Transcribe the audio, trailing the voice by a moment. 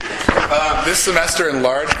This semester in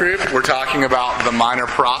large group, we're talking about the minor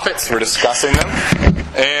prophets. We're discussing them.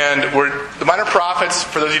 And the minor prophets,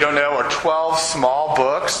 for those of you who don't know, are 12 small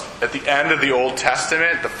books at the end of the Old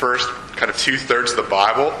Testament, the first kind of 2/3 of the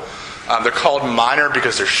Bible. They're called minor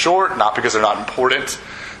because they're short, not because they're not important.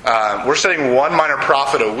 We're studying one minor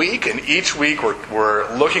prophet a week, and each week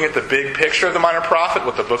we're looking at the big picture of the minor prophet,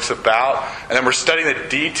 what the book's about, and then we're studying the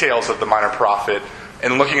details of the minor prophet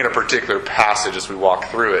and looking at a particular passage as we walk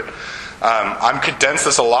through it. I'm condensed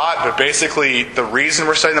this a lot, but basically the reason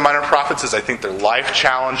we're studying the minor prophets is I think they're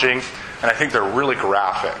life-challenging, and I think they're really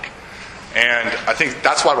graphic. And I think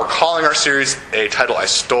that's why we're calling our series a title I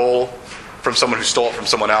stole from someone who stole it from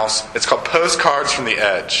someone else. It's called Postcards from the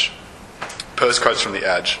Edge. Postcards from the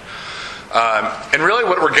Edge. And really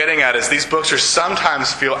what we're getting at is these books are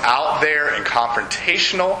sometimes feel out there and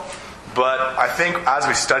confrontational, but I think as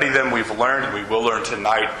we study them, we've learned, and we will learn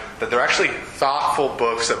tonight, that they're actually thoughtful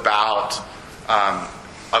books about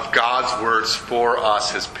of God's words for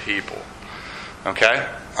us, His people. Okay?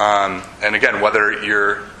 And again, whether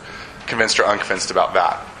you're convinced or unconvinced about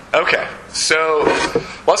that. Okay, so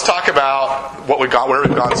let's talk about where we've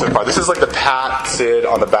gone so far. This is like the Pat Sid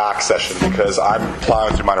on the back session because I'm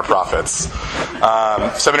plowing through minor prophets.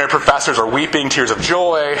 Seminary professors are weeping tears of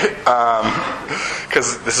joy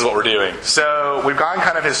because this is what we're doing. So we've gone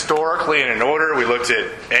kind of historically in an order. We looked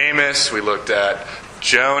at Amos, we looked at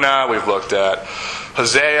Jonah, we've looked at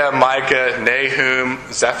Hosea, Micah, Nahum,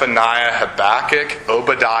 Zephaniah, Habakkuk,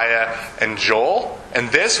 Obadiah, and Joel. And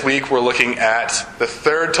this week we're looking at the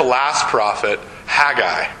third to last prophet,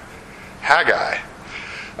 Haggai. Haggai.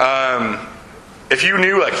 If you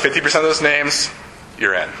knew like 50% of those names,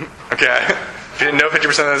 you're in. Okay? If you didn't know 50%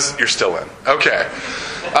 of those, you're still in. Okay.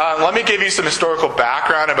 Let me give you some historical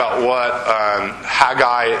background about what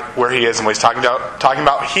Haggai, where he is and what he's talking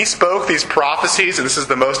about. He spoke these prophecies, and this is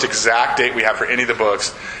the most exact date we have for any of the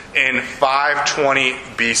books, in 520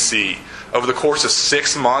 BC. Over the course of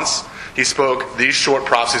 6 months, he spoke these short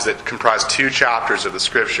prophecies that comprise 2 chapters of the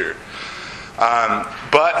Scripture.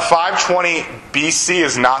 But 520 BC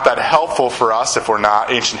is not that helpful for us if we're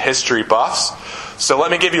not ancient history buffs. So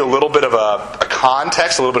let me give you a little bit of a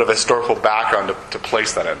context, a little bit of a historical background to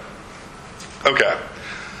place that in. Okay.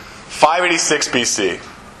 586 BC.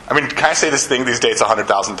 I mean, can I say these dates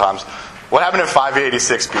 100,000 times? What happened in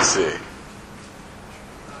 586 BC?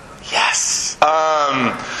 Yes.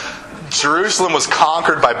 Jerusalem was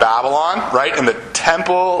conquered by Babylon, right? And the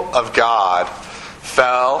temple of God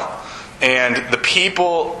fell. And the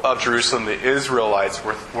people of Jerusalem, the Israelites,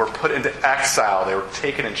 were put into exile. They were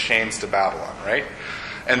taken in chains to Babylon, right?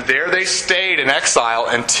 And there they stayed in exile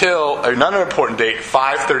until, another important date,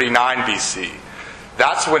 539 BC.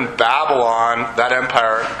 That's when Babylon, that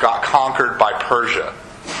empire, got conquered by Persia.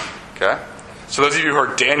 Okay? So those of you who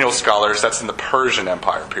are Daniel scholars, that's in the Persian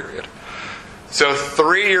Empire period. So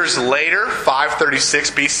 3 years later,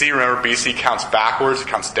 536 BC, remember BC counts backwards, it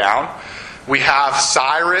counts down. We have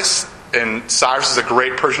Cyrus, and Cyrus is a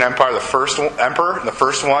great Persian empire, the first emperor, the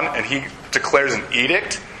first one, and he declares an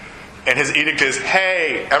edict. And his edict is,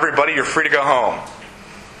 hey, everybody, you're free to go home.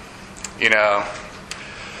 You know,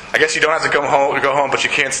 I guess you don't have to go home, but you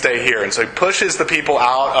can't stay here. And so he pushes the people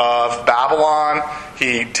out of Babylon.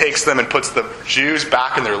 He takes them and puts the Jews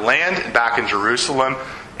back in their land and back in Jerusalem.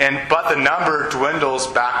 But the number dwindles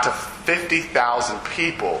back to 50,000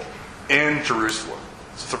 people in Jerusalem.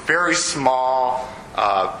 So it's a very small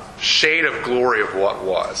shade of glory of what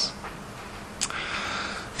was.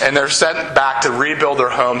 And they're sent back to rebuild their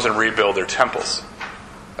homes and rebuild their temples.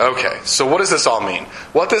 Okay, so what does this all mean?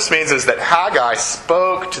 What this means is that Haggai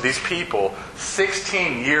spoke to these people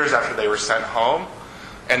 16 years after they were sent home,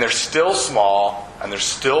 and they're still small, and they're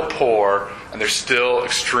still poor, and they're still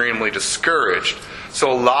extremely discouraged.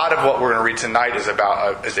 So a lot of what we're going to read tonight is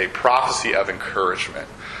a prophecy of encouragement.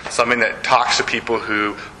 Something that talks to people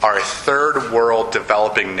who are a third world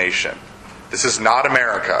developing nation. This is not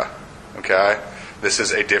America, okay? This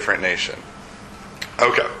is a different nation.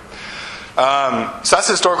 Okay. So that's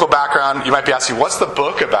the historical background. You might be asking, what's the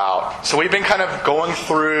book about? So we've been kind of going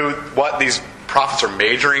through what these prophets are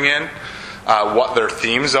majoring in, what their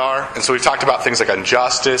themes are. And so we've talked about things like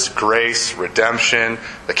injustice, grace, redemption,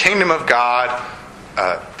 the kingdom of God,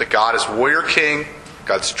 that God is warrior king,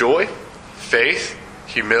 God's joy, faith,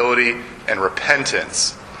 humility, and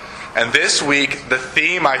repentance. And this week, the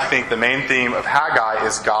theme, I think, the main theme of Haggai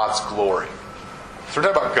is God's glory. So we're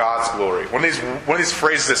talking about God's glory. One of these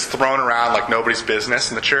phrases that's thrown around like nobody's business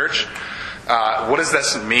in the church. What does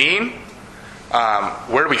this mean?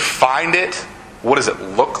 Where do we find it? What does it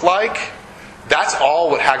look like? That's all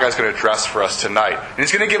what Haggai's going to address for us tonight. And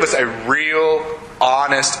he's going to give us a real,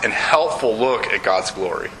 honest, and helpful look at God's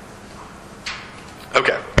glory.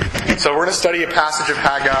 Okay, so we're going to study a passage of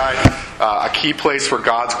Haggai, a key place where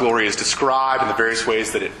God's glory is described in the various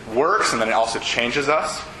ways that it works, and then it also changes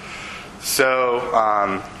us.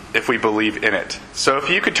 So, if we believe in it. So if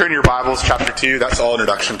you could turn your Bibles, chapter 2, that's all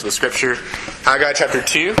introduction to the Scripture. Haggai chapter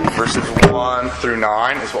 2, verses 1 through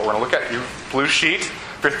 9 is what we're going to look at. Your blue sheet.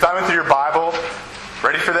 If you're thumbing through your Bible,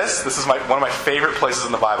 ready for this? This is one of my favorite places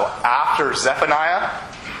in the Bible. After Zephaniah,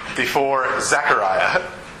 before Zechariah.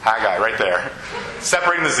 Haggai, right there.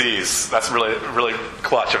 Separating the Z's. That's really, really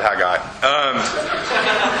clutch of Haggai.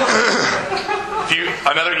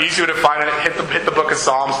 Another easy way to find it, hit the book of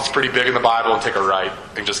Psalms. It's pretty big in the Bible, and take a right,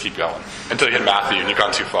 and just keep going until you hit Matthew, and you've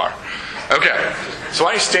gone too far. Okay, so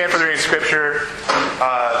why don't you stand for the reading of Scripture?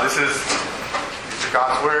 These are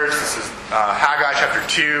God's words. This is Haggai chapter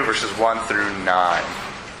 2, verses 1 through 9.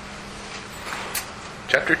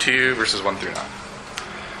 Chapter 2, verses 1 through 9.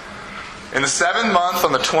 In the 7th month,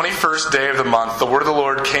 on the 21st day of the month, the word of the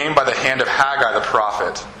Lord came by the hand of Haggai the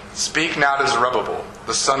prophet. Speak now to Zerubbabel,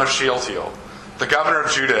 the son of Shealtiel, the governor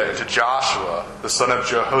of Judah, and to Joshua, the son of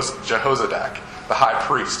Jehozadak, the high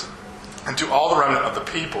priest, and to all the remnant of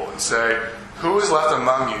the people, and say, Who is left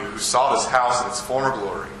among you who saw this house in its former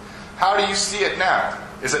glory? How do you see it now?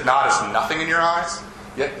 Is it not as nothing in your eyes?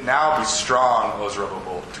 Yet now be strong, O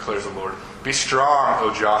Zerubbabel, declares the Lord. Be strong,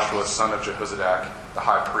 O Joshua, son of Jehozadak, the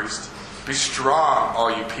high priest. Be strong,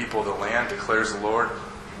 all you people of the land, declares the Lord.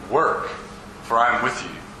 Work, for I am with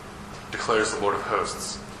you, declares the Lord of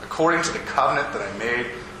hosts. According to the covenant that I made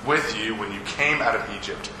with you when you came out of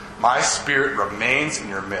Egypt, my spirit remains in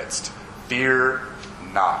your midst. Fear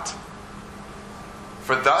not.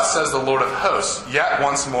 For thus says the Lord of hosts, Yet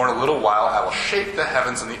once more in a little while I will shake the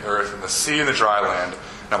heavens and the earth and the sea and the dry land,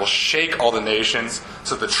 and I will shake all the nations,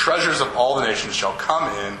 so that the treasures of all the nations shall come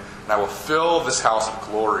in, and I will fill this house with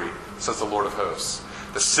glory, says the Lord of hosts.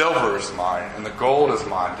 The silver is mine, and the gold is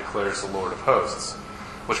mine, declares the Lord of hosts.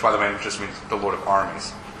 Which, by the way, just means the Lord of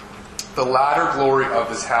armies. The latter glory of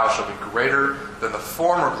this house shall be greater than the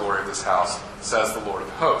former glory of this house, says the Lord of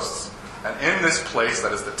hosts. And in this place,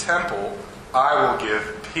 that is the temple, I will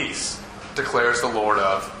give peace, declares the Lord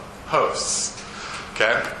of hosts.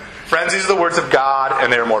 Okay? Friends, these are the words of God,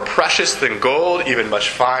 and they are more precious than gold, even much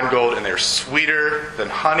fine gold, and they are sweeter than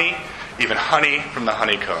honey, even honey from the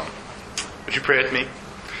honeycomb. Would you pray with me?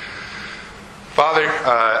 Father,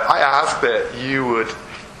 I ask that you would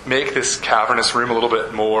make this cavernous room a little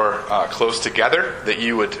bit more close together, that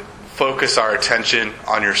you would focus our attention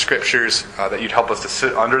on your Scriptures, that you'd help us to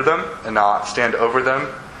sit under them and not stand over them.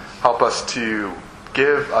 Help us to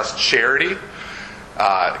give us charity.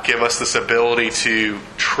 Give us this ability to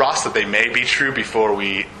trust that they may be true before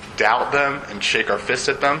we doubt them and shake our fist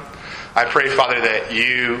at them. I pray, Father, that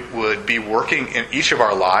you would be working in each of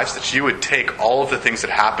our lives, that you would take all of the things that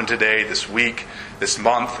happened today, this week, this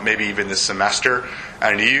month, maybe even this semester,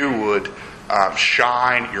 and you would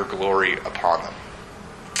shine your glory upon them.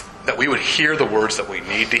 That we would hear the words that we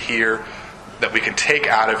need to hear, that we can take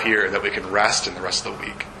out of here, and that we can rest in the rest of the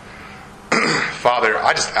week. Father,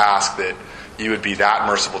 I just ask that you would be that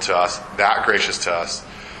merciful to us, that gracious to us.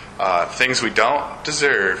 Things we don't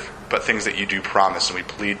deserve, but things that you do promise, and we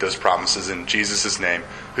plead those promises in Jesus' name,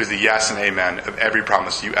 who's the yes and amen of every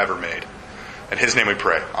promise you ever made. In his name we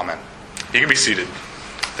pray. Amen. You can be seated.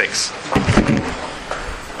 Thanks.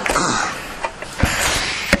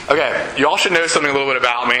 Okay, you all should know something a little bit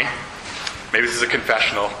about me. Maybe this is a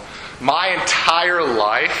confessional. My entire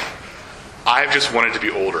life, I've just wanted to be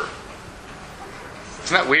older.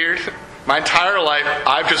 Isn't that weird? My entire life,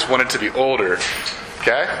 I've just wanted to be older.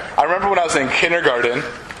 Okay? I remember when I was in kindergarten,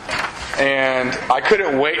 and I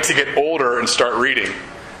couldn't wait to get older and start reading.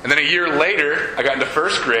 And then a year later, I got into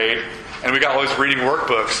first grade, and we got all these reading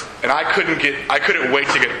workbooks, and I couldn't wait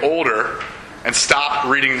to get older and stop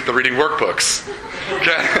reading the reading workbooks.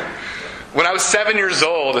 Okay? When I was 7 years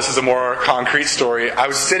old, this is a more concrete story, I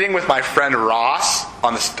was sitting with my friend Ross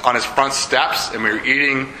on his front steps, and we were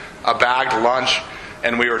eating a bagged lunch,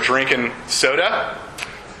 and we were drinking soda.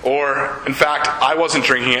 Or, in fact, I wasn't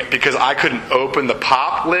drinking it because I couldn't open the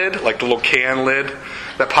pop lid, like the little can lid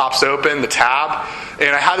that pops open, the tab.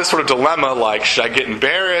 And I had this sort of dilemma, like, should I get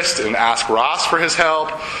embarrassed and ask Ross for his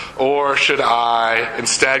help? Or should I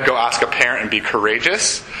instead go ask a parent and be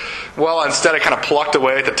courageous? Well, instead I kind of plucked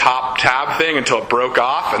away at the top tab thing until it broke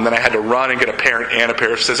off, and then I had to run and get a parent and a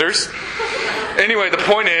pair of scissors. Anyway, the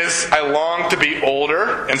point is, I longed to be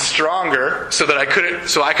older and stronger so that I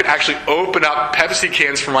could actually open up Pepsi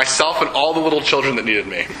cans for myself and all the little children that needed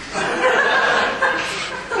me.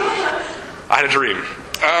 I had a dream.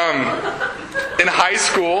 In high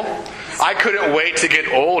school, I couldn't wait to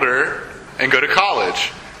get older and go to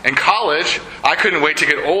college. In college, I couldn't wait to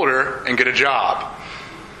get older and get a job.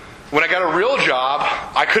 When I got a real job,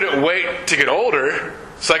 I couldn't wait to get older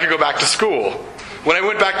so I could go back to school. When I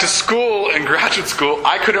went back to school in graduate school,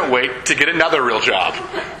 I couldn't wait to get another real job.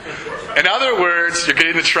 In other words, you're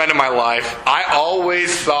getting the trend of my life. I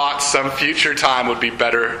always thought some future time would be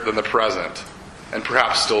better than the present, and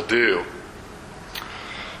perhaps still do.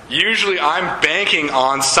 Usually I'm banking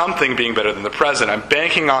on something being better than the present. I'm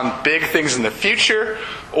banking on big things in the future,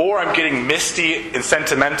 or I'm getting misty and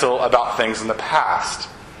sentimental about things in the past.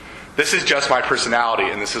 This is just my personality,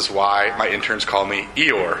 and this is why my interns call me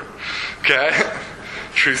Eeyore. Okay?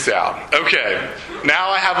 Truth's out. Okay. Now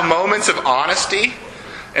I have moments of honesty,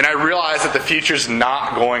 and I realize that the future's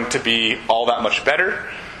not going to be all that much better.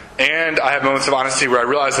 And I have moments of honesty where I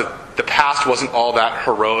realize that the past wasn't all that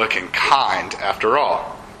heroic and kind after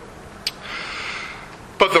all.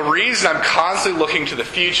 But the reason I'm constantly looking to the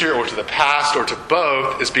future or to the past or to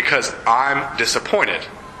both is because I'm disappointed.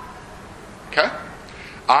 Okay?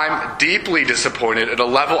 I'm deeply disappointed at a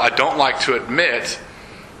level I don't like to admit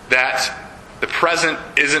that the present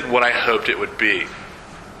isn't what I hoped it would be.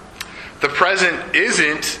 The present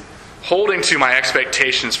isn't holding to my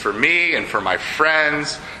expectations for me and for my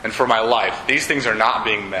friends and for my life. These things are not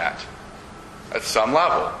being met at some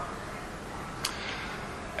level.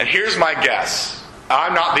 And here's my guess.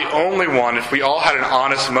 I'm not the only one, if we all had an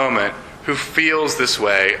honest moment, who feels this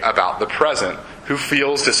way about the present, who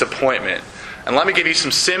feels disappointment. And let me give you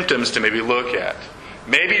some symptoms to maybe look at.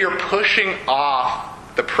 Maybe you're pushing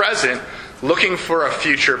off the present, looking for a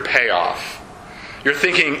future payoff. You're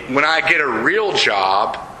thinking, when I get a real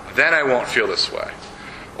job, then I won't feel this way.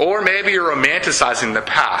 Or maybe you're romanticizing the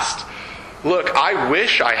past. Look, I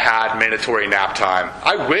wish I had mandatory nap time.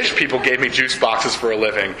 I wish people gave me juice boxes for a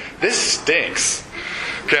living. This stinks.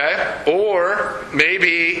 Okay? Or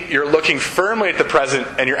maybe you're looking firmly at the present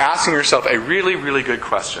and you're asking yourself a really, really good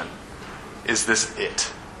question. Is this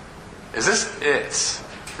it? Is this it?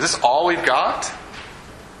 Is this all we've got?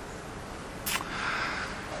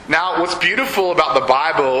 Now, what's beautiful about the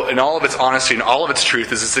Bible and all of its honesty and all of its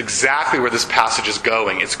truth is it's exactly where this passage is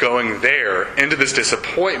going. It's going there, into this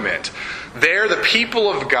disappointment. There, the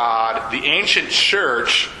people of God, the ancient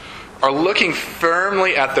church, are looking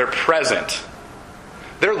firmly at their present.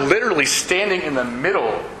 They're literally standing in the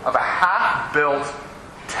middle of a half-built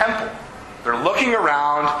temple. They're looking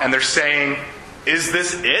around and they're saying, is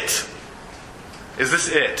this it? Is this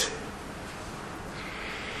it?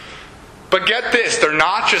 But get this, they're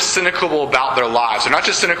not just cynical about their lives. They're not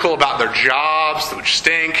just cynical about their jobs, which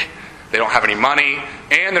stink. They don't have any money.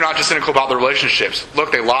 And they're not just cynical about their relationships.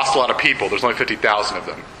 Look, they lost a lot of people. There's only 50,000 of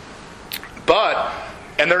them.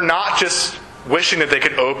 And they're not just wishing that they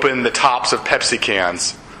could open the tops of Pepsi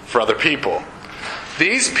cans for other people.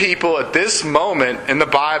 These people at this moment in the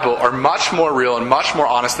Bible are much more real and much more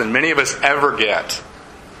honest than many of us ever get.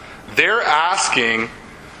 They're asking,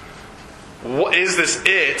 what is this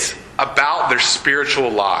it about their spiritual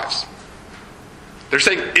lives? They're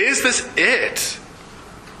saying, is this it?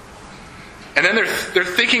 And then they're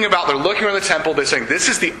thinking about, they're looking around the temple, they're saying, this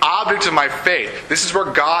is the object of my faith. This is where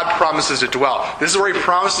God promises to dwell. This is where He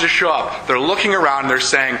promises to show up. They're looking around and they're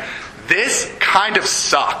saying, this kind of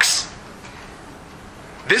sucks.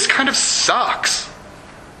 This kind of sucks.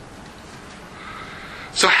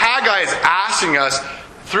 So Haggai is asking us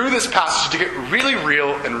through this passage to get really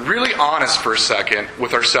real and really honest for a second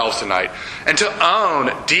with ourselves tonight. And to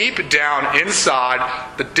own deep down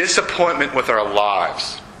inside the disappointment with our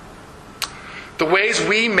lives. The ways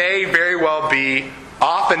we may very well be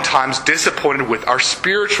oftentimes disappointed with our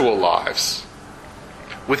spiritual lives.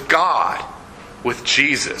 With God. With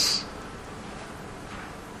Jesus.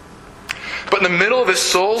 But in the middle of this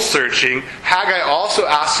soul searching, Haggai also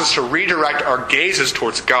asks us to redirect our gazes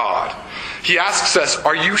towards God. He asks us,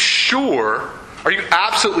 are you sure, are you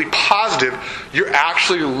absolutely positive you're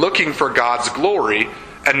actually looking for God's glory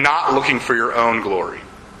and not looking for your own glory?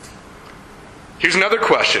 Here's another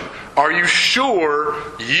question. Are you sure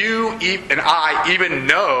you and I even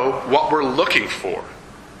know what we're looking for?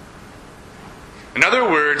 In other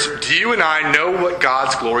words, do you and I know what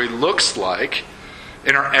God's glory looks like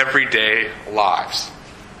in our everyday lives?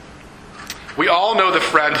 We all know the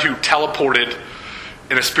friend who teleported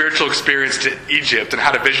in a spiritual experience to Egypt and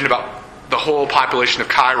had a vision about the whole population of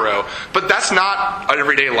Cairo. But that's not an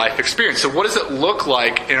everyday life experience. So what does it look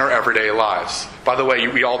like in our everyday lives? By the way,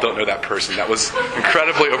 we all don't know that person. That was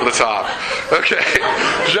incredibly over the top. Okay,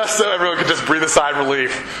 just so everyone could just breathe a sigh of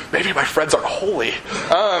relief. Maybe my friends aren't holy.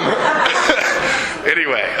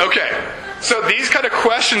 Anyway, okay. So these kind of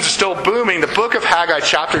questions are still booming. The book of Haggai,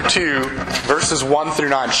 chapter 2, verses 1 through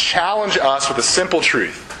 9, challenge us with a simple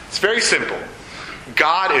truth. It's very simple.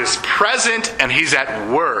 God is present and He's at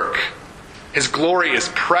work. His glory is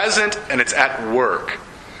present and it's at work.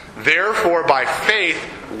 Therefore, by faith,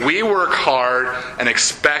 we work hard and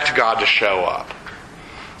expect God to show up.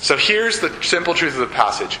 So here's the simple truth of the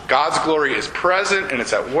passage. God's glory is present and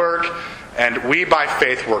it's at work, and we by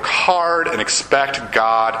faith work hard and expect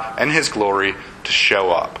God and His glory to show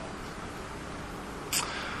up.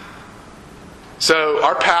 So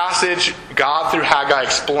our passage, God through Haggai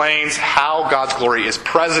explains how God's glory is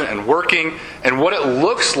present and working, and what it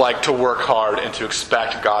looks like to work hard and to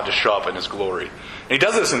expect God to show up in His glory. And He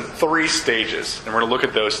does this in 3 stages, and we're going to look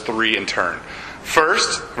at those 3 in turn.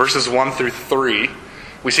 First, verses 1 through 3,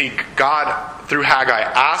 we see God through Haggai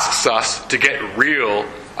asks us to get real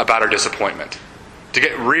about our disappointment, to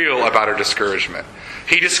get real about our discouragement.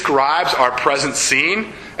 He describes our present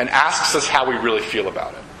scene and asks us how we really feel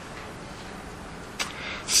about it.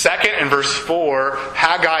 Second, in verse 4,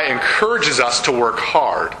 Haggai encourages us to work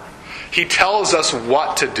hard. He tells us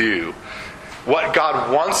what to do, what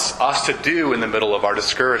God wants us to do in the middle of our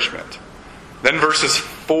discouragement. Then verses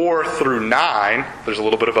 4 through 9, there's a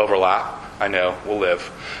little bit of overlap. I know, we'll live.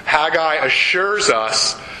 Haggai assures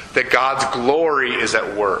us that God's glory is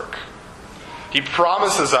at work. He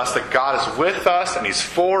promises us that God is with us and He's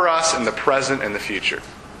for us in the present and the future.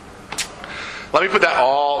 Let me put that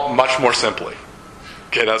all much more simply.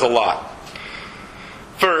 Okay, that's a lot.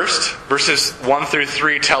 First, verses 1 through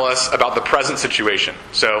 3 tell us about the present situation.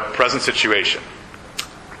 So, present situation.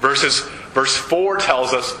 Verse 4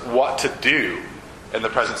 tells us what to do in the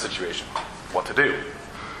present situation. What to do.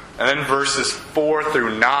 And then verses 4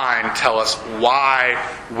 through 9 tell us why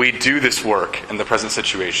we do this work in the present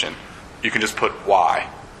situation. You can just put why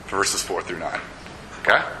for verses 4 through 9.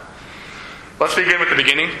 Okay? Let's begin with the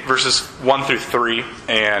beginning, verses 1 through 3,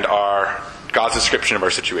 and God's description of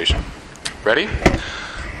our situation. Ready?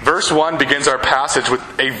 Verse 1 begins our passage with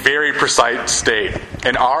a very precise date.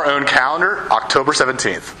 In our own calendar, October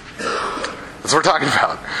 17th. That's what we're talking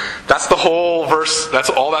about. That's the whole verse.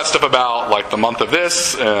 That's all that stuff about, like the month of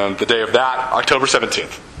this and the day of that, October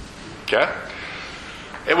 17th. Okay?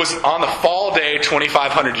 It was on the fall day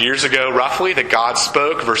 2,500 years ago, roughly, that God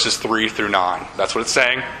spoke, verses 3 through 9. That's what it's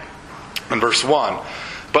saying in verse 1.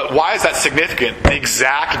 But why is that significant? The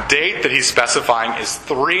exact date that he's specifying is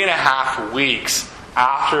 3.5 weeks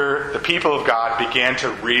after the people of God began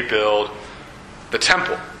to rebuild the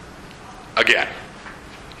temple again.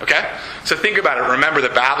 Okay? So think about it. Remember, the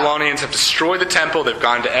Babylonians have destroyed the temple. They've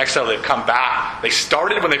gone into exile. They've come back. They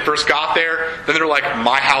started when they first got there. Then they're like,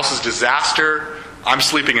 my house is disaster. I'm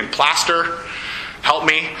sleeping in plaster. Help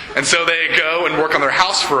me. And so they go and work on their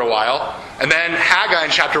house for a while. And then Haggai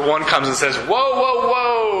in chapter 1 comes and says,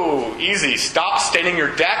 whoa, easy. Stop staining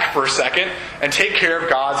your deck for a second and take care of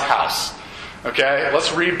God's house. Okay?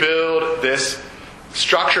 Let's rebuild this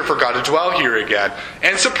structure for God to dwell here again.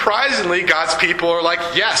 And surprisingly, God's people are like,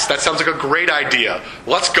 yes, that sounds like a great idea.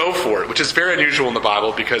 Let's go for it, which is very unusual in the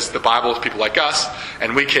Bible because the Bible is people like us,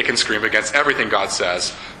 and we kick and scream against everything God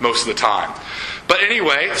says most of the time. But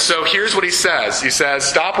anyway, so here's what he says. He says,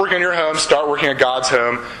 stop working on your home, start working at God's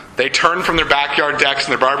home. They turn from their backyard decks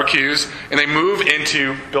and their barbecues, and they move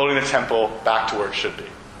into building the temple back to where it should be.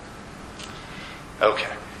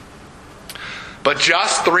 Okay. But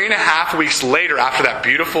just 3.5 weeks later, after that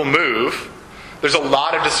beautiful move, there's a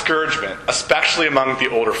lot of discouragement, especially among the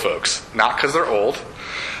older folks. Not because they're old.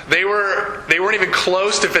 They weren't even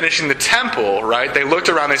close to finishing the temple, right? They looked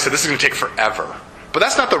around and they said, this is going to take forever. But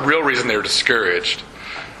that's not the real reason they were discouraged.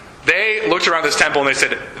 They looked around this temple and they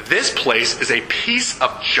said, this place is a piece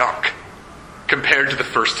of junk compared to the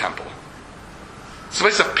first temple. So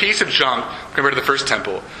it's a piece of junk compared to the first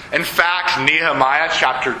temple. In fact, Nehemiah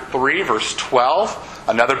chapter 3, verse 12,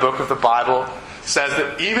 another book of the Bible, says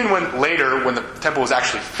that even later, when the temple was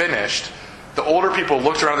actually finished, the older people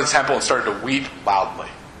looked around the temple and started to weep loudly.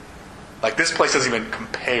 Like, this place doesn't even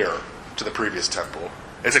compare to the previous temple.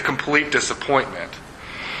 It's a complete disappointment.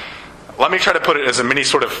 Let me try to put it as many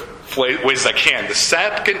sort of ways as I can. The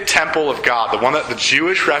second temple of God, the one that the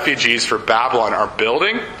Jewish refugees for Babylon are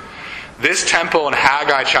building, this temple in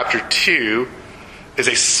Haggai chapter 2 is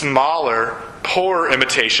a smaller, poorer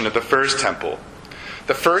imitation of the first temple.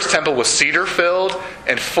 The first temple was cedar-filled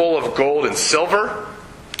and full of gold and silver.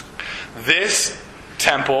 This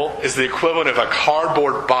temple is the equivalent of a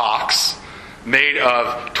cardboard box made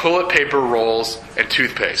of toilet paper rolls and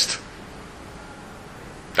toothpaste.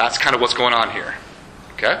 That's kind of what's going on here.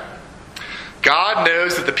 Okay? God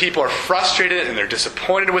knows that the people are frustrated and they're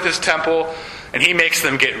disappointed with His temple. And he makes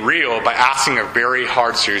them get real by asking a very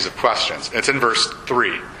hard series of questions. And it's in verse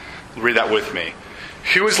 3. Read that with me.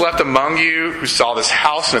 Who is left among you who saw this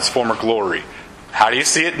house in its former glory? How do you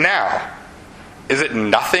see it now? Is it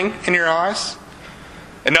nothing in your eyes?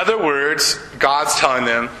 In other words, God's telling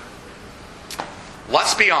them,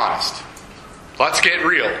 let's be honest. Let's get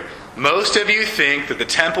real. Most of you think that the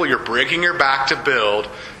temple you're breaking your back to build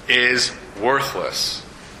is worthless.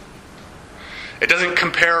 It doesn't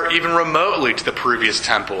compare even remotely to the previous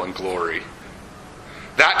temple in glory.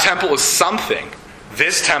 That temple is something.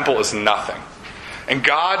 This temple is nothing. And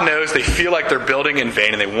God knows they feel like they're building in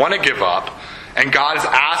vain and they want to give up. And God is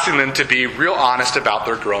asking them to be real honest about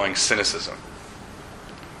their growing cynicism.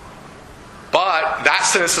 But that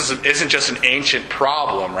cynicism isn't just an ancient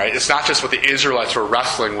problem, right? It's not just what the Israelites were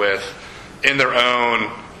wrestling with in their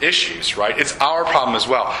own issues, right? It's our problem as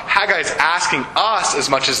well. Haggai is asking us as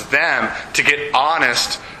much as them to get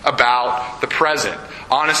honest about the present,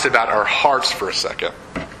 honest about our hearts for a second.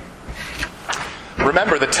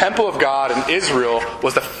 Remember, the temple of God in Israel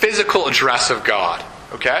was the physical address of God,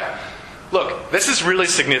 okay? Look, this is really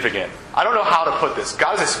significant. I don't know how to put this.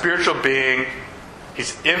 God is a spiritual being.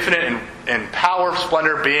 He's infinite in power,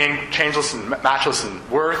 splendor, being, changeless and matchless in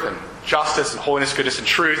worth and justice and holiness, goodness, and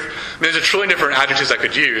truth. I mean, there's a trillion different adjectives I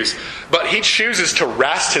could use. But he chooses to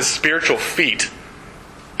rest his spiritual feet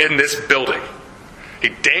in this building. He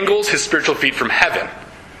dangles his spiritual feet from heaven.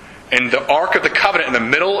 And the Ark of the Covenant in the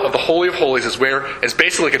middle of the Holy of Holies is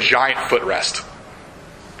basically like a giant footrest.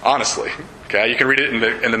 Honestly. Okay? You can read it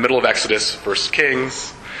in the middle of Exodus, 1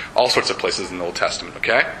 Kings, all sorts of places in the Old Testament.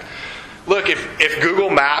 Okay? Look, if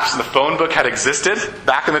Google Maps and the phone book had existed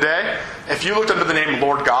back in the day, if you looked under the name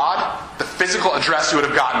Lord God, the physical address you would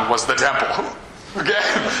have gotten was the temple. Okay?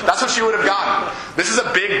 That's what you would have gotten. This is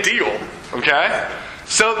a big deal. Okay?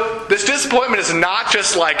 So this disappointment is not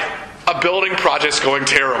just like a building project's going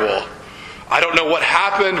terrible. I don't know what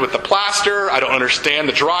happened with the plaster. I don't understand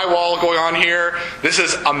the drywall going on here. This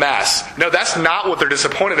is a mess. No, that's not what they're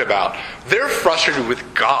disappointed about. They're frustrated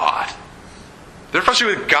with God. They're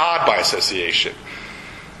frustrated with God by association.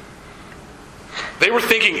 They were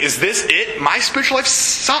thinking, is this it? My spiritual life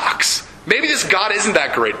sucks. Maybe this God isn't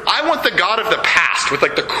that great. I want the God of the past with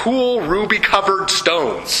like the cool ruby-covered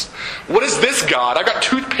stones. What is this God? I got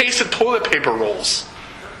toothpaste and toilet paper rolls.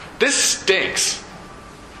 This stinks.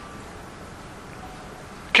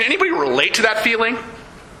 Can anybody relate to that feeling?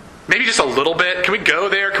 Maybe just a little bit. Can we go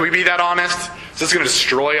there? Can we be that honest? Is this going to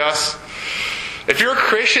destroy us? If you're a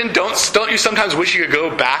Christian, don't you sometimes wish you could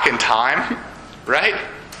go back in time? Right?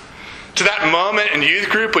 To that moment in youth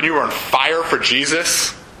group when you were on fire for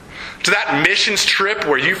Jesus? To that missions trip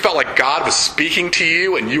where you felt like God was speaking to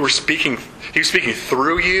you and He was speaking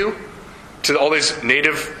through you to all these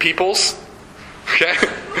native peoples? Okay?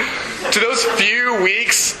 To those few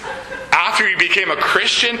weeks after you became a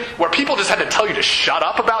Christian where people just had to tell you to shut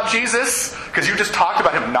up about Jesus because you just talked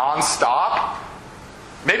about Him nonstop?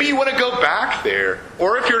 Maybe you want to go back there.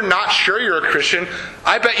 Or if you're not sure you're a Christian,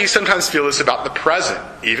 I bet you sometimes feel this about the present.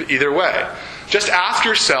 Either way. Just ask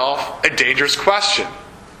yourself a dangerous question.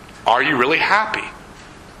 Are you really happy?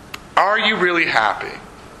 Are you really happy?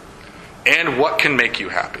 And what can make you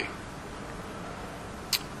happy?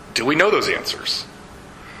 Do we know those answers?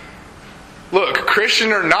 Look,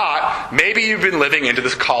 Christian or not, maybe you've been living into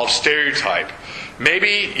this college stereotype.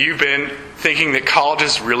 Maybe you've been thinking that college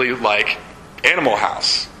is really like Animal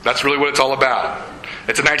House. That's really what it's all about.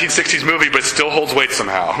 It's a 1960s movie, but it still holds weight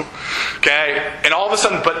somehow. Okay? And all of a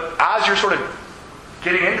sudden, but as you're sort of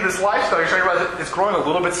getting into this lifestyle, you're starting to realize it's growing a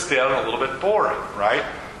little bit stale and a little bit boring, right?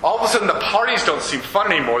 All of a sudden, the parties don't seem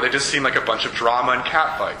fun anymore. They just seem like a bunch of drama and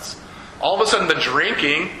catfights. All of a sudden, the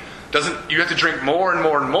drinking you have to drink more and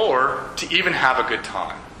more and more to even have a good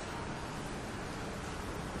time.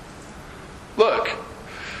 Look,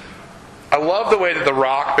 I love the way that the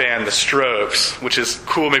rock band The Strokes, which is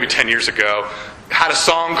cool maybe 10 years ago, had a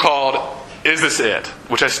song called Is This It?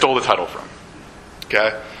 Which I stole the title from.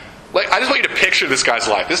 Okay? Like, I just want you to picture this guy's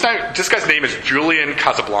life. This guy's name is Julian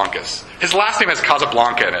Casablancas. His last name has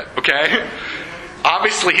Casablanca in it, okay?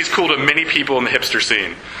 Obviously, he's cool to many people in the hipster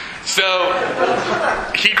scene. So,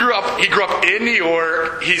 he grew up in New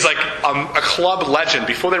York. He's like a club legend.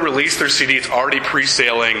 Before they release their CD, it's already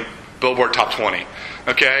pre-sailing Billboard Top 20.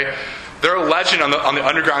 Okay? They're a legend on the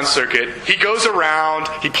underground circuit. He goes around,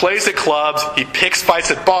 he plays at clubs, he picks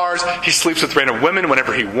fights at bars, he sleeps with random women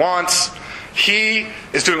whenever he wants. He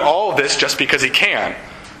is doing all of this just because he can.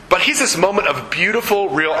 But he's this moment of beautiful,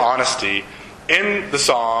 real honesty in the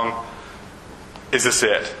song, Is This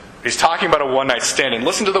It? He's talking about a one-night stand. And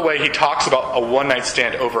listen to the way he talks about a one-night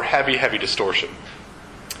stand over heavy, heavy distortion.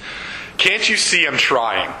 Can't you see I'm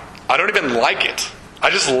trying? I don't even like it.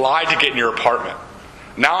 I just lied to get in your apartment.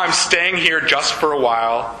 Now I'm staying here just for a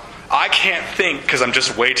while. I can't think because I'm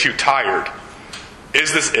just way too tired.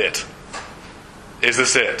 Is this it? Is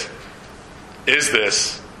this it? Is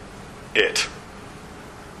this it?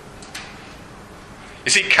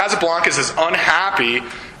 You see, Casablancas is unhappy,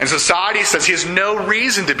 and society says he has no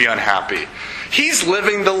reason to be unhappy. He's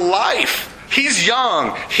living the life. He's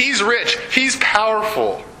young. He's rich. He's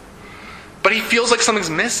powerful. But he feels like something's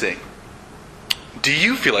missing. Do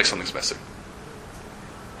you feel like something's missing?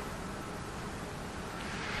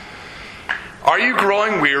 Are you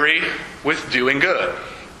growing weary with doing good?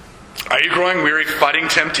 Are you growing weary fighting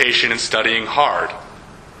temptation and studying hard?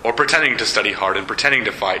 Or pretending to study hard and pretending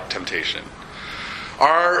to fight temptation?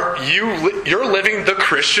 You're living the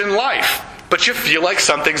Christian life, but you feel like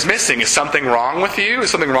something's missing. Is something wrong with you? Is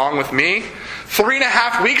something wrong with me?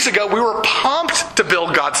 3.5 weeks ago, we were pumped to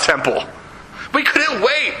build God's temple. We couldn't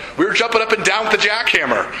wait. We were jumping up and down with the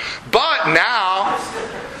jackhammer. But now,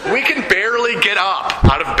 we can barely get up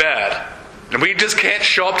out of bed. And we just can't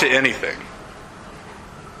show up to anything.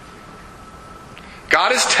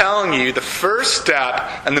 God is telling you the first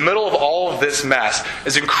step in the middle of all of this mess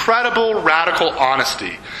is incredible, radical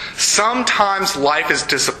honesty. Sometimes life is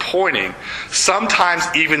disappointing. Sometimes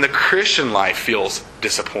even the Christian life feels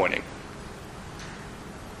disappointing.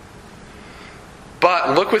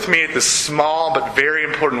 But look with me at this small but very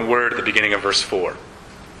important word at the beginning of verse 4.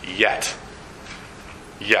 Yet.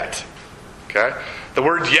 Yet. Okay? The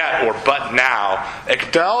word yet, or but now,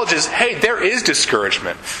 acknowledges, hey, there is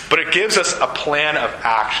discouragement, but it gives us a plan of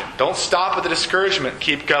action. Don't stop at the discouragement,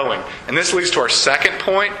 keep going. And this leads to our second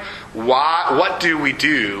point. What do we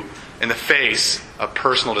do in the face of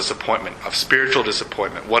personal disappointment, of spiritual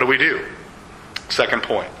disappointment? What do we do? Second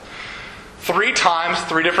point. 3 times,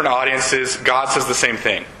 3 different audiences, God says the same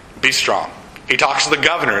thing. Be strong. He talks to the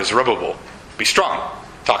governor, Zerubbabel. Be strong.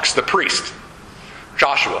 Talks to the priest,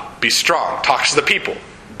 Joshua. Be strong. Talks to the people.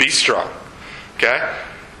 Be strong. Okay?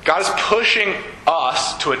 God is pushing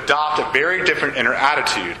us to adopt a very different inner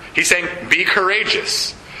attitude. He's saying, be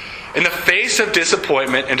courageous. In the face of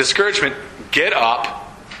disappointment and discouragement, get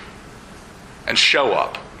up and show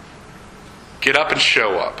up. Get up and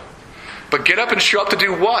show up. But get up and show up to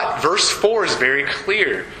do what? Verse 4 is very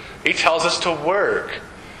clear. He tells us to work.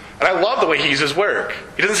 And I love the way he uses work.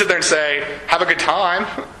 He doesn't sit there and say, have a good time.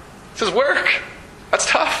 He says, work. That's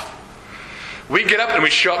tough. We get up and we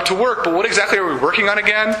show up to work. But what exactly are we working on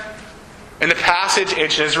again? In the passage,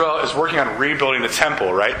 ancient Israel is working on rebuilding the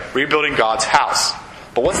temple, right? Rebuilding God's house.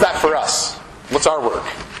 But what's that for us? What's our work?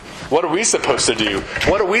 What are we supposed to do?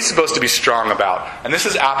 What are we supposed to be strong about? And this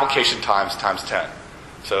is application times 10.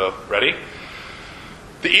 So, ready?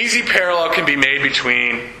 The easy parallel can be made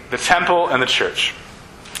between the temple and the church.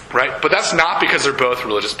 Right? But that's not because they're both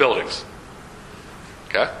religious buildings.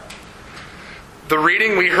 Okay? The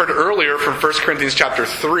reading we heard earlier from 1 Corinthians chapter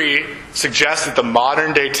 3 suggests that the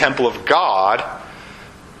modern day temple of God,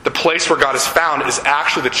 the place where God is found, is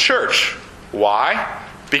actually the church. Why?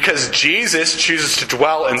 Because Jesus chooses to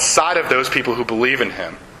dwell inside of those people who believe in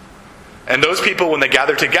Him. And those people, when they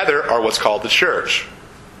gather together, are what's called the church.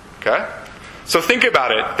 Okay? So think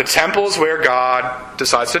about it. The temple is where God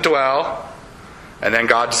decides to dwell, and then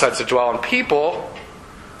God decides to dwell in people.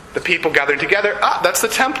 The people gathering together, that's the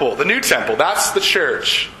temple, the new temple. That's the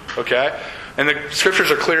church. Okay? And the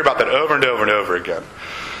scriptures are clear about that over and over and over again.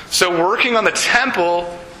 So working on the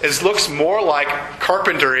temple looks more like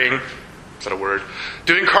carpentering. Is that a word?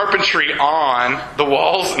 Doing carpentry on the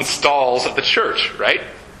walls and stalls of the church, right?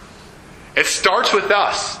 It starts with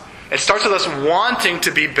us. It starts with us wanting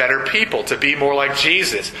to be better people, to be more like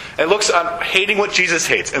Jesus. It looks at hating what Jesus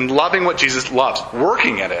hates and loving what Jesus loves,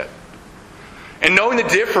 working at it. And knowing the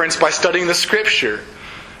difference by studying the Scripture.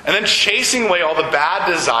 And then chasing away all the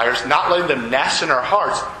bad desires, not letting them nest in our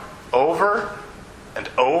hearts over and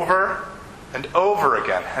over and over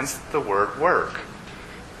again. Hence the word work.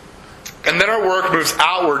 And then our work moves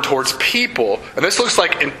outward towards people. And this looks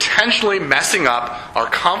like intentionally messing up our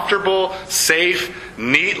comfortable, safe,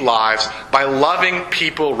 neat lives by loving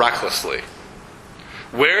people recklessly.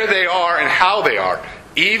 Where they are and how they are,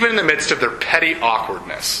 even in the midst of their petty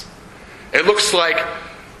awkwardness. It looks like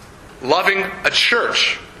loving a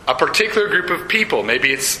church, a particular group of people.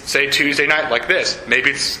 Maybe it's, say, Tuesday night like this.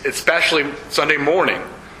 Maybe it's especially Sunday morning,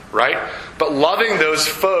 right? But loving those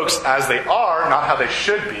folks as they are, not how they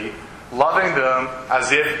should be. Loving them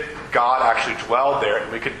as if God actually dwelled there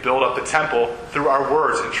and we could build up the temple through our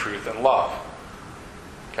words in truth and love.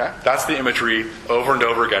 Okay? That's the imagery over and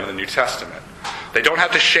over again in the New Testament. They don't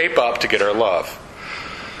have to shape up to get our love.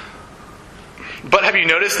 But have you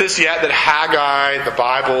noticed this yet? That Haggai, the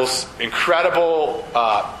Bible's incredible,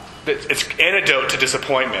 its antidote to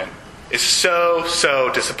disappointment, is so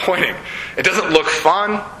disappointing. It doesn't look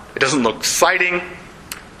fun. It doesn't look exciting.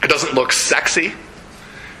 It doesn't look sexy.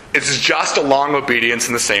 It's just a long obedience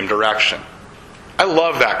in the same direction. I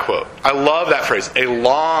love that quote. I love that phrase. A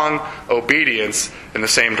long obedience in the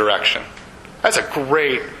same direction. That's a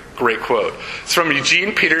great quote. It's from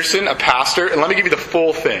Eugene Peterson, a pastor, and let me give you the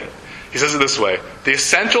full thing. He says it this way: the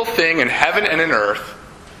essential thing in heaven and in earth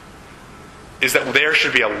is that there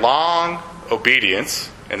should be a long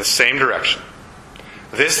obedience in the same direction.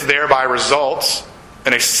 This thereby results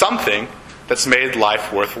in a something that's made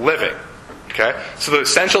life worth living. Okay? So the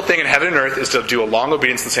essential thing in heaven and earth is to do a long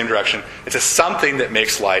obedience in the same direction. It's a something that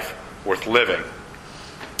makes life worth living.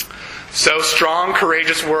 So strong,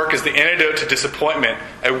 courageous work is the antidote to disappointment.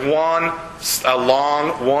 A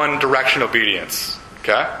long, one-direction obedience.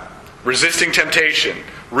 Okay? Resisting temptation,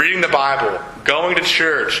 reading the Bible, going to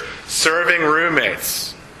church, serving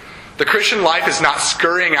roommates. The Christian life is not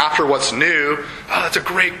scurrying after what's new. Oh, that's a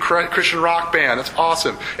great Christian rock band. That's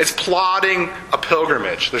awesome. It's plodding a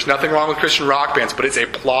pilgrimage. There's nothing wrong with Christian rock bands, but it's a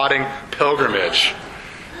plodding pilgrimage.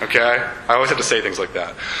 Okay? I always have to say things like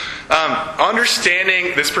that.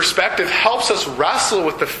 Understanding this perspective helps us wrestle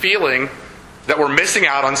with the feeling that we're missing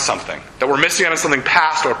out on something. That we're missing out on something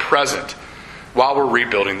past or present while we're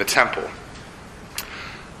rebuilding the temple.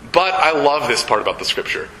 But I love this part about the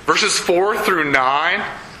Scripture. Verses 4 through 9,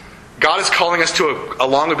 God is calling us to a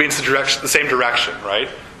long obedience in the same direction, right?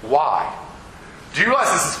 Why? Do you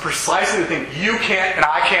realize this is precisely the thing you can't and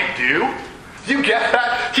I can't do? Do you get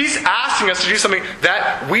that? He's asking us to do something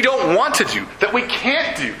that we don't want to do, that we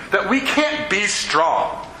can't do, that we can't be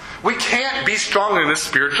strong. We can't be strong in this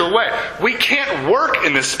spiritual way. We can't work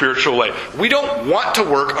in this spiritual way. We don't want to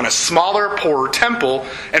work on a smaller, poorer temple,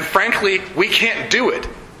 and frankly, we can't do it,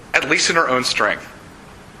 at least in our own strength.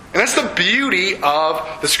 And that's the beauty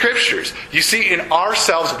of the Scriptures. You see, in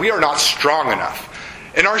ourselves, we are not strong enough.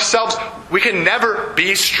 In ourselves, we can never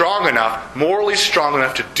be strong enough, morally strong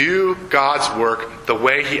enough to do God's work the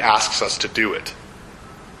way He asks us to do it.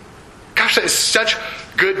 Gosh, that is such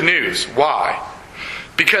good news. Why?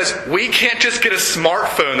 Because we can't just get a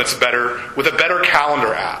smartphone that's better with a better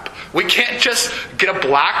calendar app. We can't just get a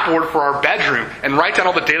blackboard for our bedroom and write down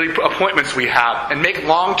all the daily appointments we have and make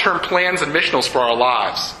long-term plans and missionals for our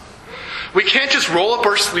lives. We can't just roll up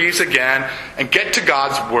our sleeves again and get to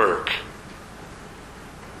God's work.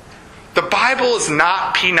 The Bible is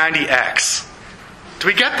not P90X. Do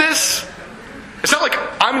we get this? It's not like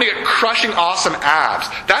I'm going to get crushing awesome abs.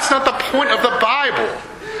 That's not the point of the Bible.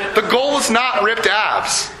 The goal is not ripped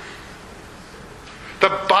abs.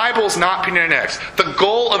 The Bible is not P90X. The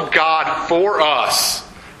goal of God for us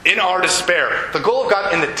in our despair, the goal of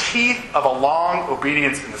God in the teeth of a long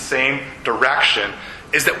obedience in the same direction,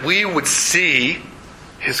 is that we would see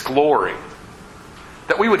His glory.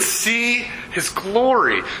 That we would see His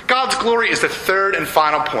glory. God's glory is the third and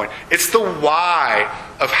final point. It's the why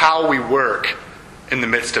of how we work in the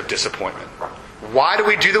midst of disappointment. Why do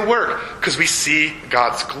we do the work? Because we see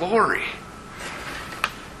God's glory.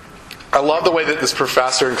 I love the way that this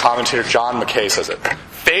professor and commentator John Mackay says it.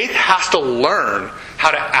 Faith has to learn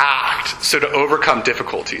how to act so to overcome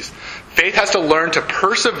difficulties. Faith has to learn to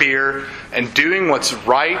persevere in doing what's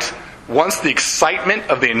right once the excitement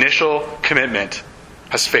of the initial commitment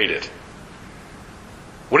has faded.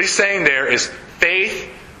 What he's saying there is,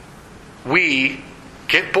 faith, we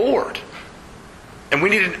get bored. And we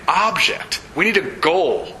need an object. We need a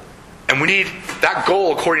goal. And we need that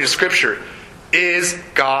goal, according to Scripture, is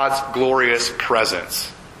God's glorious presence.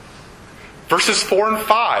 Verses 4 and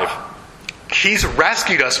 5. He's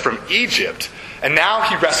rescued us from Egypt. And now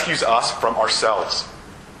He rescues us from ourselves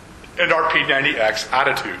and our P90X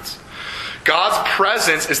attitudes. God's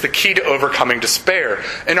presence is the key to overcoming despair.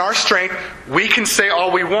 In our strength, we can say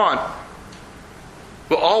all we want.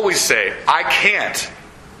 We'll always say, I can't,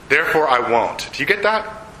 therefore I won't. Do you get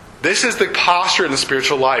that? This is the posture in the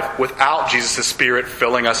spiritual life without Jesus' Spirit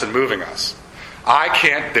filling us and moving us. I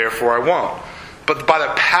can't, therefore I won't. But by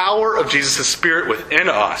the power of Jesus' Spirit within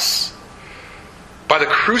us, by the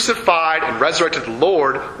crucified and resurrected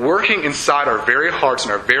Lord working inside our very hearts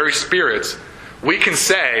and our very spirits, we can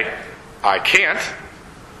say, I can't,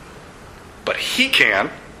 but He can,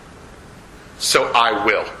 so I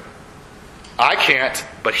will. I can't,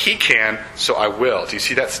 but He can, so I will. Do you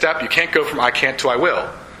see that step? You can't go from I can't to I will.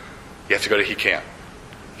 You have to go to He can.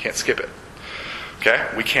 You can't skip it. Okay?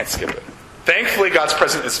 We can't skip it. Thankfully, God's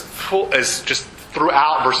presence is just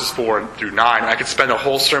throughout verses 4 through 9. I could spend a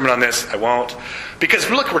whole sermon on this. I won't. Because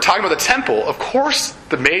look, we're talking about the temple. Of course,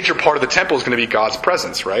 the major part of the temple is going to be God's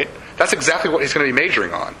presence, right? That's exactly what he's going to be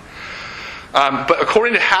majoring on. But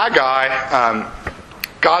according to Haggai,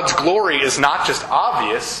 God's glory is not just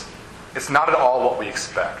obvious. It's not at all what we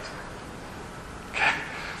expect. Okay?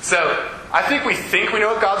 So, I think we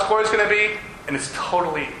know what God's glory is going to be, and it's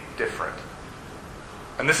totally different.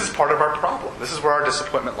 And this is part of our problem. This is where our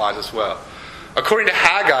disappointment lies as well. According to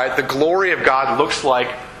Haggai, the glory of God looks like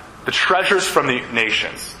the treasures from the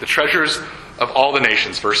nations. The treasures of all the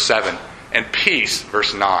nations, verse 7. And peace,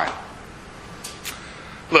 verse 9.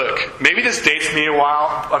 Look, maybe this dates me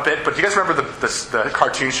a bit, but do you guys remember the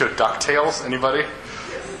cartoon show DuckTales? Anybody?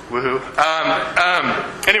 Woohoo.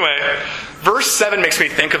 Anyway, verse 7 makes me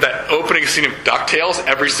think of that opening scene of DuckTales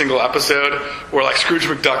every single episode where like Scrooge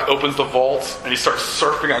McDuck opens the vault and he starts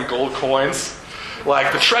surfing on gold coins.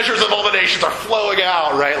 Like the treasures of all the nations are flowing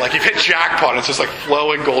out, right? Like you've hit jackpot and it's just like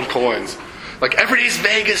flowing gold coins. Like every day's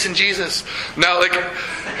Vegas and Jesus. Now, like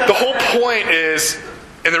the whole point is,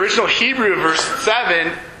 in the original Hebrew, verse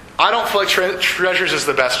 7, I don't feel like treasures is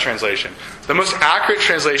the best translation. The most accurate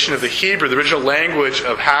translation of the Hebrew, the original language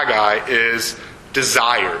of Haggai, is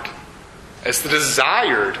desired. It's the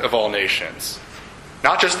desired of all nations.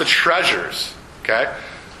 Not just the treasures. Okay?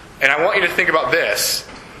 And I want you to think about this.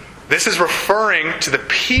 This is referring to the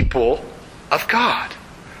people of God.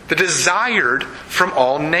 The desired from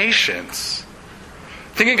all nations.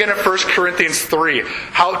 Think again of 1 Corinthians 3,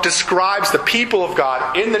 how it describes the people of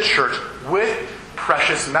God in the church with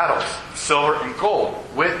precious metals, silver and gold,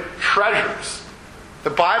 with treasures. The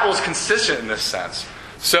Bible is consistent in this sense.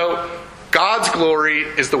 So, God's glory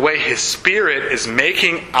is the way His Spirit is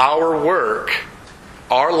making our work,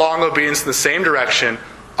 our long obedience in the same direction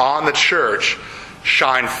on the church,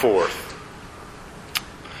 shine forth.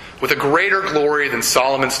 With a greater glory than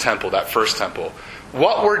Solomon's temple, that first temple.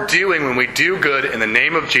 What we're doing when we do good in the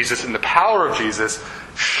name of Jesus, in the power of Jesus,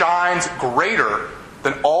 shines greater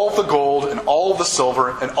than all of the gold and all of the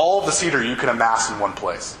silver and all of the cedar you can amass in one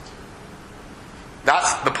place.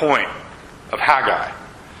 That's the point of Haggai.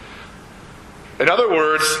 In other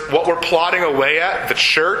words, what we're plodding away at, the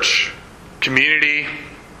church, community,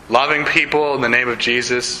 loving people in the name of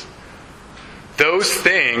Jesus, those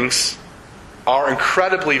things are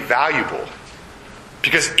incredibly valuable.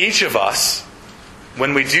 Because each of us,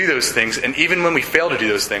 when we do those things, and even when we fail to do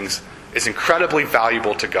those things, is incredibly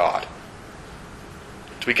valuable to God.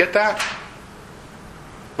 Do we get that?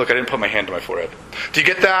 Look, I didn't put my hand to my forehead. Do you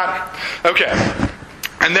get that? Okay.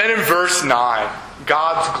 And then in verse 9,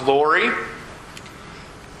 God's glory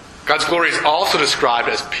is also described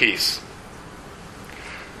as peace.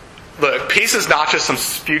 Look, peace is not just some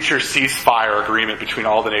future ceasefire agreement between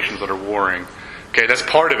all the nations that are warring. Okay, that's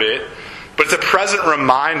part of it. But it's a present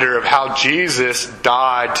reminder of how Jesus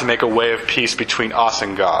died to make a way of peace between us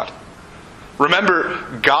and God.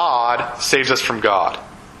 Remember, God saves us from God.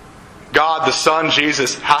 God, the Son,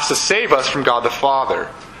 Jesus, has to save us from God the Father.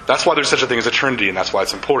 That's why there's such a thing as a Trinity, and that's why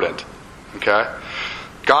it's important. Okay?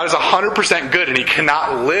 God is 100% good, and He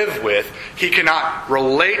cannot live with, He cannot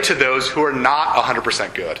relate to those who are not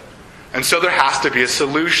 100% good. And so there has to be a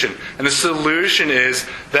solution. And the solution is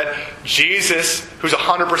that Jesus, who's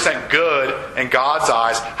 100% good in God's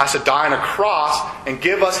eyes, has to die on a cross and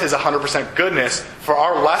give us His 100% goodness for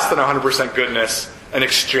our less than 100% goodness in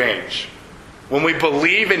exchange. When we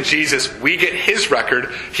believe in Jesus, we get His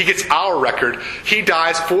record. He gets our record. He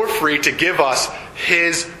dies for free to give us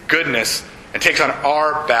His goodness and takes on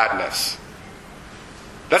our badness.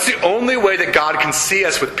 That's the only way that God can see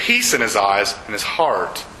us with peace in His eyes and His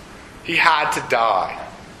heart. He had to die.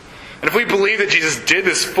 And if we believe that Jesus did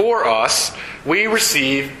this for us, we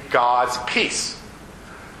receive God's peace.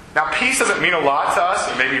 Now, peace doesn't mean a lot to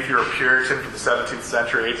us. Maybe if you're a Puritan from the 17th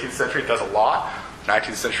century, 18th century, it does a lot.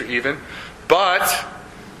 19th century even. But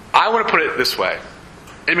I want to put it this way.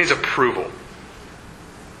 It means approval.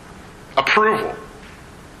 Approval.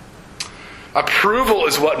 Approval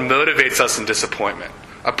is what motivates us in disappointment.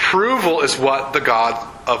 Approval is what the God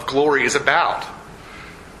of glory is about.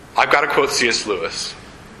 I've got to quote C.S. Lewis.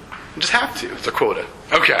 I just have to. It's a quota.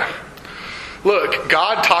 Okay. Look,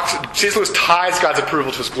 C.S. Lewis ties God's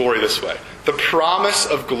approval to His glory this way. The promise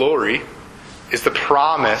of glory is the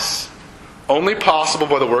promise only possible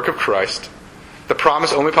by the work of Christ. The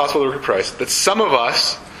promise only possible by the work of Christ that some of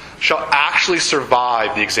us shall actually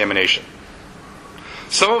survive the examination.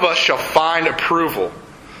 Some of us shall find approval.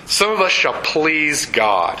 Some of us shall please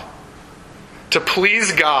God. To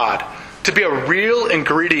please God, to be a real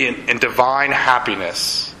ingredient in divine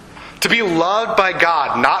happiness. To be loved by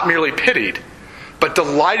God, not merely pitied, but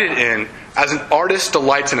delighted in as an artist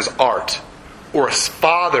delights in his art, or a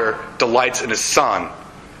father delights in his son,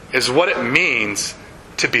 is what it means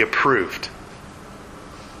to be approved.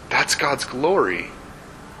 That's God's glory.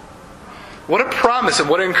 What a promise and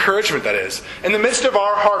what an encouragement that is. In the midst of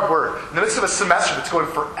our hard work, in the midst of a semester that's going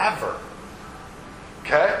forever.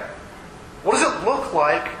 Okay? What does it look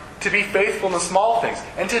like to be faithful in the small things?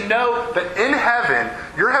 And to know that in heaven,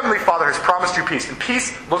 your heavenly Father has promised you peace. And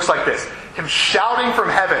peace looks like this. Him shouting from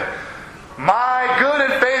heaven, "My good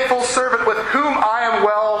and faithful servant with whom I am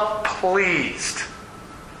well pleased.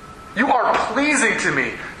 You are pleasing to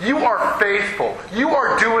me. You are faithful. You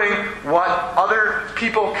are doing what other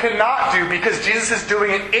people cannot do because Jesus is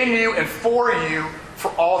doing it in you and for you for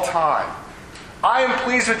all time. I am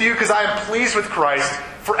pleased with you because I am pleased with Christ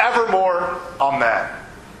forevermore. Amen."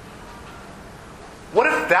 What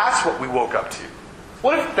if that's what we woke up to?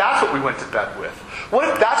 What if that's what we went to bed with? What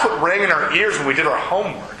if that's what rang in our ears when we did our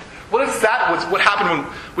homework? What if that was what happened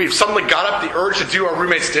when we suddenly got up the urge to do our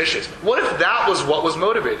roommate's dishes? What if that was what was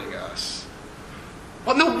motivating us?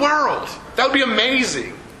 What in the world? That would be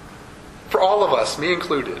amazing. For all of us, me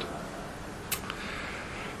included.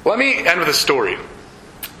 Let me end with a story.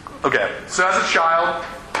 Okay, so as a child,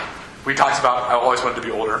 we talked about I always wanted to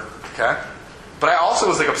be older. Okay? But I also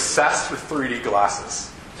was obsessed with 3D glasses.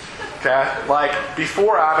 Okay?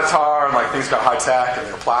 Before Avatar and things got high tech and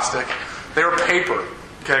they were plastic, they were paper.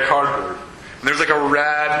 Okay, cardboard. And there's a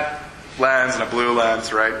red lens and a blue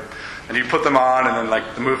lens, right? And you put them on and then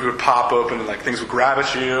the movie would pop open and things would grab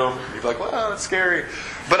at you. And you'd be like, "Wow, that's scary."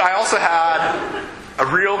 But I also had a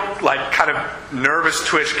real kind of nervous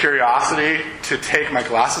twitch curiosity to take my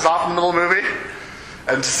glasses off in the middle of the movie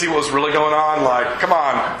and to see what was really going on. Come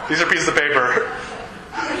on, these are pieces of paper.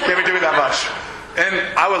 Can't be doing that much.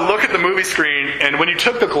 And I would look at the movie screen, and when you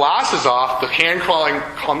took the glasses off, the hand crawling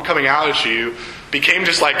coming out at you became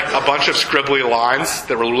just a bunch of scribbly lines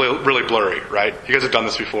that were really, really blurry, right? You guys have done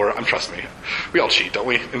this before. Trust me. We all cheat, don't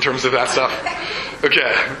we, in terms of that stuff?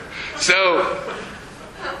 Okay. So,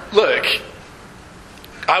 look.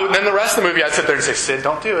 Then the rest of the movie, I'd sit there and say, "Sid,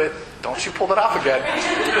 don't do it. Don't you pull that off again.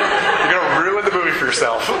 You're going to ruin the movie for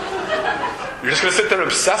yourself. You're just going to sit there and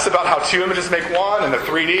obsess about how two images make one and the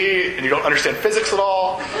 3D, and you don't understand physics at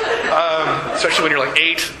all, especially when you're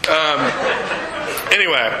 8.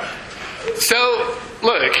 Anyway, so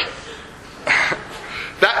look,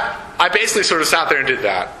 I basically sort of sat there and did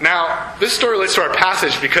that. Now, this story relates to our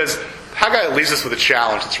passage because Haggai leaves us with a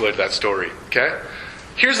challenge that's related to that story. Okay,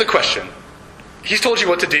 here's the question. He's told you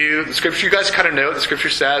what to do. The scripture, you guys kind of know what the scripture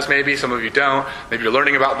says, maybe. Some of you don't. Maybe you're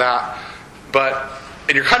learning about that.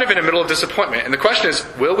 And you're kind of in the middle of disappointment. And the question is,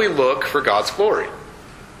 will we look for God's glory?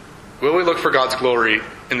 Will we look for God's glory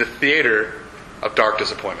in the theater of dark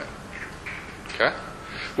disappointment? Okay?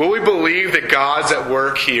 Will we believe that God's at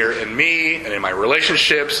work here in me and in my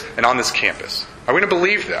relationships and on this campus? Are we going to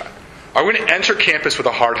believe that? Are we going to enter campus with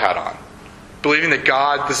a hard hat on? Believing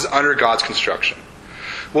that this is under God's construction?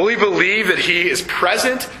 Will we believe that He is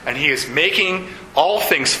present and He is making all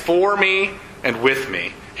things for me and with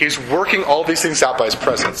me? He's working all these things out by His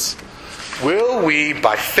presence. Will we,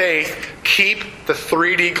 by faith, keep the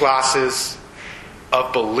 3D glasses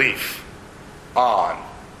of belief on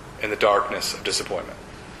in the darkness of disappointment?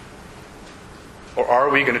 Or are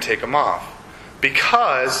we going to take them off?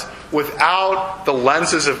 Because without the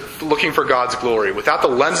lenses of looking for God's glory, without the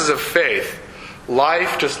lenses of faith,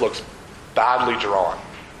 life just looks badly drawn.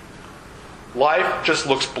 Life just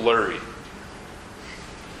looks blurry.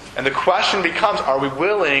 And the question becomes, are we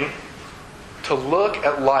willing to look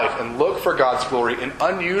at life and look for God's glory in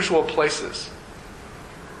unusual places?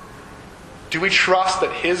 Do we trust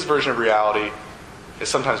that His version of reality is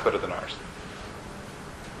sometimes better than ours?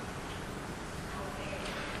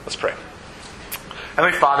 Let's pray.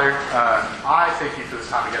 Heavenly Father, I thank You for this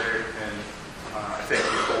time together, and I thank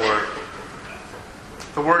You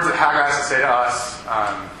for the words that Haggai has to say to us.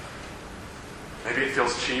 Maybe it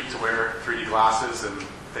feels cheap to wear 3D glasses and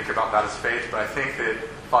think about that as faith, but I think that,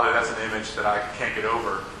 Father, that's an image that I can't get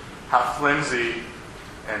over. How flimsy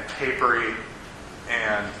and papery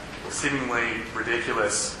and seemingly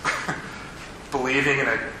ridiculous believing in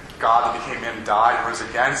a God that became man and died and rose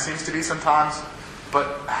again seems to be sometimes,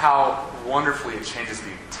 but how wonderfully it changes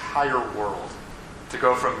the entire world to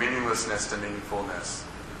go from meaninglessness to meaningfulness,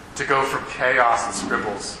 to go from chaos and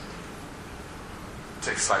scribbles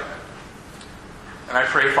to excitement. And I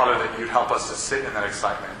pray, Father, that You'd help us to sit in that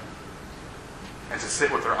excitement and to sit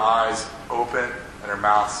with our eyes open and our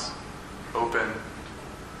mouths open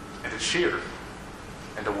and to cheer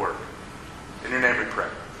and to work. In Your name we pray.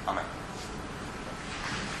 Amen.